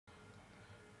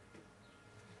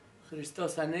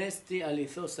خريستوس أنستي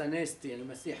أليثوس أنستي،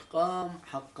 المسيح قام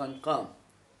حقا قام.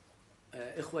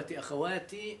 إخوتي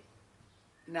أخواتي،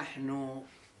 نحن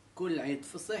كل عيد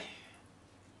فصح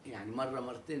يعني مرة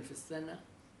مرتين في السنة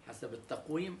حسب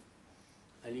التقويم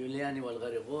اليولياني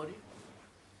والغريغوري،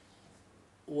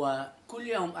 وكل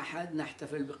يوم أحد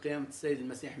نحتفل بقيامة السيد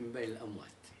المسيح من بين الأموات.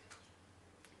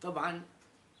 طبعا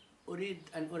أريد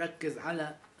أن أركز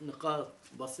على نقاط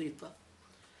بسيطة،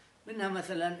 منها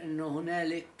مثلا أنه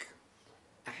هنالك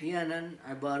أحيانا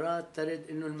عبارات ترد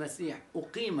أنه المسيح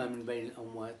أقيم من بين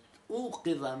الأموات،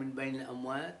 أوقظ من بين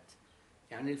الأموات.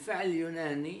 يعني الفعل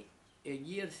اليوناني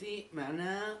يجيرثي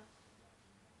معناه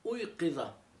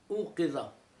أوقظ.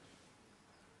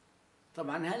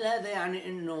 طبعا هل هذا يعني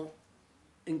أنه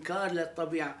إنكار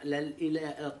للطبيعة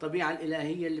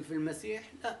الإلهية اللي في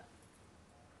المسيح؟ لا،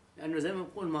 لأنه زي ما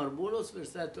بيقول مار بولس في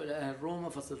رسالته إلى أهل روما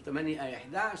فصل 8 آية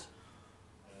 11: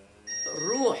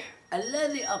 الروح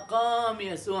الذي أقام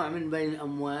يسوع من بين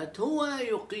الأموات هو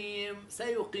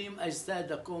سيقيم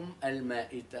أجسادكم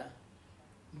المائتة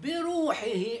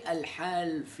بروحه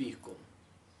الحال فيكم.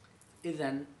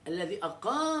 إذن الذي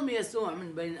أقام يسوع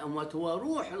من بين الأموات هو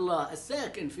روح الله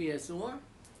الساكن في يسوع،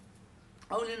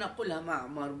 أو لنقولها مع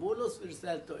مار بولس في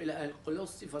رسالته إلى أهل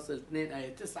قلوسي فصل 2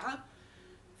 آية 9: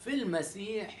 في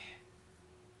المسيح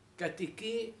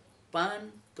كاتيكي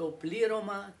بان تو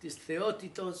بليروما تيس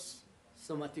ثيوتيتوس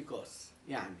سوماتيكوس،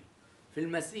 يعني في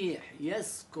المسيح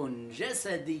يسكن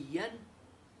جسديا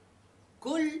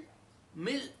كل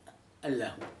ملء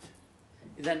اللاهوت.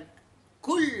 إذن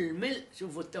كل ملء،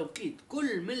 شوفوا التوكيد،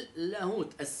 كل ملء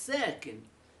اللاهوت الساكن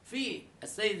في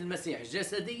السيد المسيح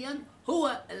جسديا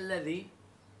هو الذي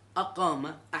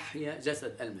أحيا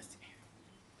جسد المسيح،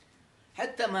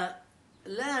 حتى ما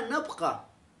لا نبقى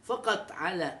فقط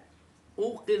على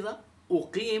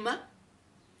أقيم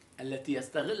التي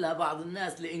يستغلها بعض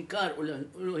الناس لإنكار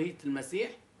ألوهية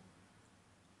المسيح.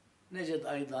 نجد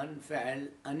أيضا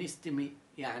فعل أنستمي،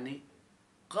 يعني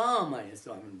قام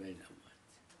يسوع من بين الأموات.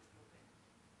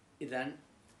 إذن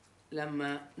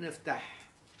لما نفتح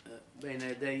بين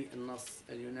يدي النص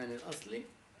اليوناني الأصلي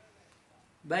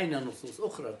بين نصوص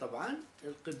أخرى، طبعا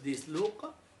القديس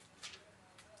لوقا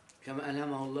كما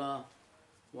ألهمه الله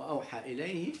وأوحى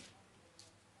إليه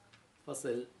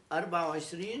فصل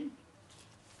 24،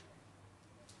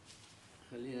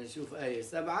 خلينا نشوف آية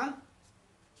 7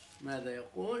 ماذا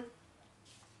يقول.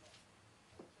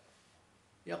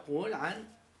 يقول عن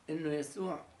أنه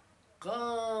يسوع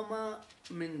قام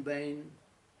من بين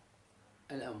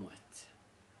الأموات.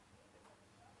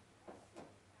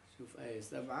 شوف آية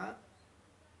 7: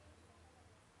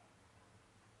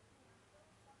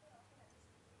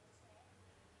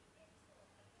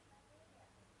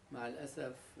 مع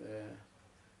الأسف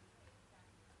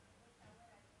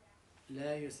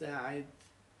لا يساعد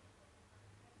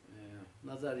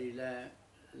نظري،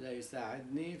 لا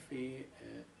يساعدني في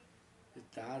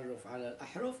التعرف على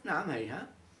الأحرف. نعم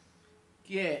هيها: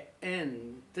 كي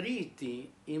ان تريتي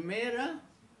إميرا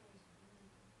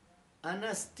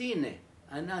أناستيني،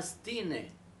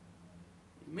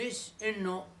 مش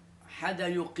إنه حدا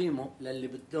يقيمه، للي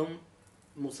بدهم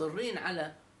مصرين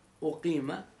على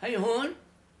أقيمة. هي هون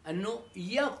أنه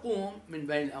يقوم من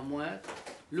بين الأموات.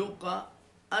 لوقا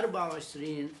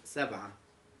 24:7.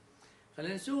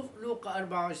 خلينا نشوف لوقا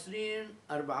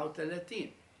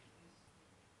 24:34.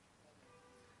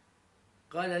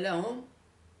 قال لهم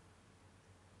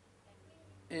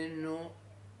إنه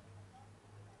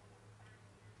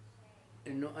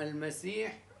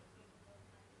المسيح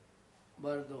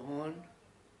برضه هون،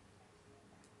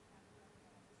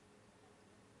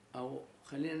 أو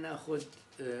خلينا ناخذ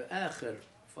آخر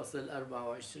فصل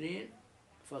 24،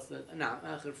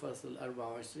 آخر فصل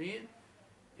 24: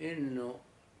 إنه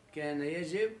كان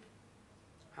يجب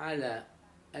على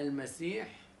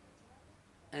المسيح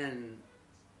أن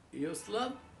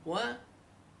يصلب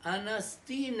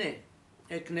وأناستيني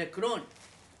إكنكرون،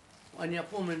 وأن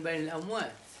يقوم من بين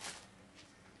الأموات.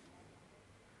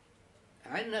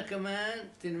 عندنا كمان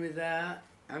تلميذا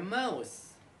عماوس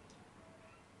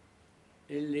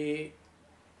اللي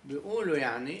بيقولوا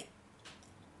يعني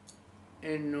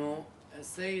إنه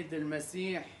السيد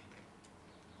المسيح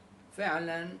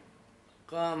فعلا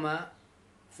قام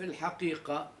في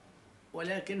الحقيقة،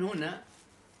 ولكن هنا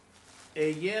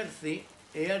يرثي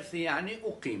يعني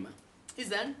أقيم.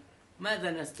 إذن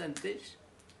ماذا نستنتج؟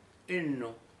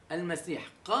 إنه المسيح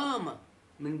قام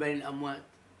من بين الأموات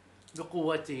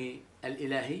بقوته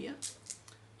الإلهية،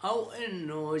 أو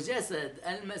إنه جسد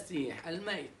المسيح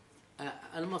الميت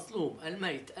المصلوب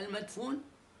الميت المدفون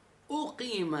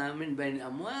أقيم من بين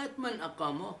الأموات. من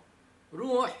أقامه؟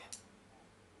 روح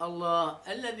الله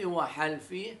الذي هو حال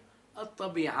فيه،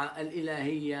 الطبيعة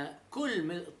الإلهية، كل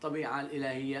من الطبيعة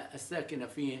الإلهية الساكنة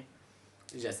في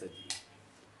جسده.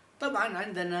 طبعا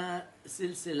عندنا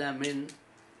سلسلة من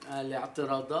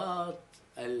الاعتراضات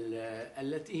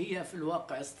التي هي في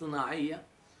الواقع اصطناعية.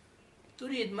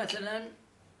 تريد مثلا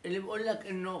اللي بيقول لك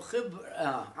انه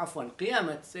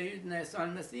قيامة سيدنا يسوع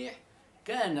المسيح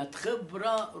كانت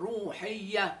خبرة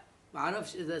روحية. ما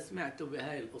اعرفش اذا سمعتوا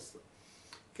بهاي القصة.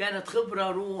 كانت خبرة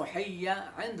روحية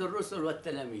عند الرسل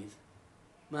والتلاميذ.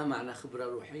 ما معنى خبرة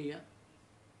روحية؟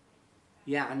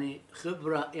 يعني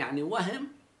خبرة، يعني وهم،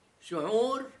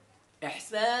 شعور،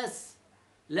 إحساس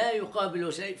لا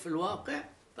يقابل شيء في الواقع.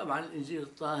 طبعا الإنجيل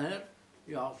الطاهر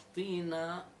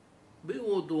يعطينا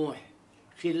بوضوح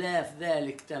خلاف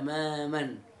ذلك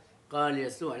تماما. قال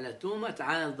يسوع لتوما: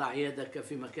 تعال ضع يدك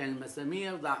في مكان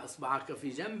المسامير، ضع إصبعك في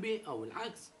جنبي، أو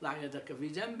العكس، ضع يدك في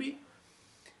جنبي.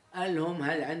 قال لهم: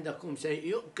 هل عندكم شيء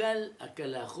يؤكل؟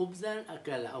 أكل خبزا،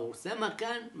 أكل أو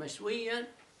سمكا مشويا.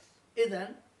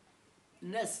 إذن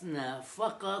لسنا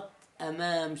فقط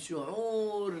أمام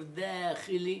شعور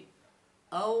داخلي،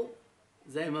 أو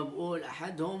زي ما بقول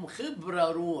أحدهم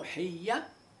خبرة روحية،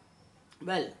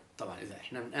 بل طبعا إذا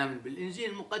إحنا بنآمن بالإنجيل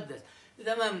المقدس.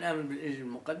 إذا ما بنآمن بالإنجيل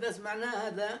المقدس معناه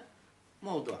هذا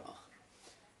موضوع آخر.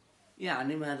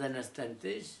 يعني ماذا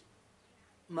نستنتج؟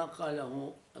 ما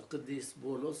قاله القديس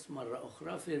بولس مرة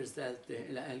أخرى في رسالته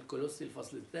إلى أهل كولوسي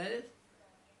الفصل 3: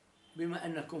 بما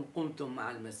أنكم قمتم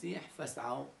مع المسيح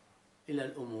فاسعوا إلى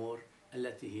الأمور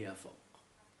التي هي فوق.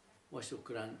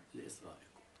 وشكرا لإصغائكم.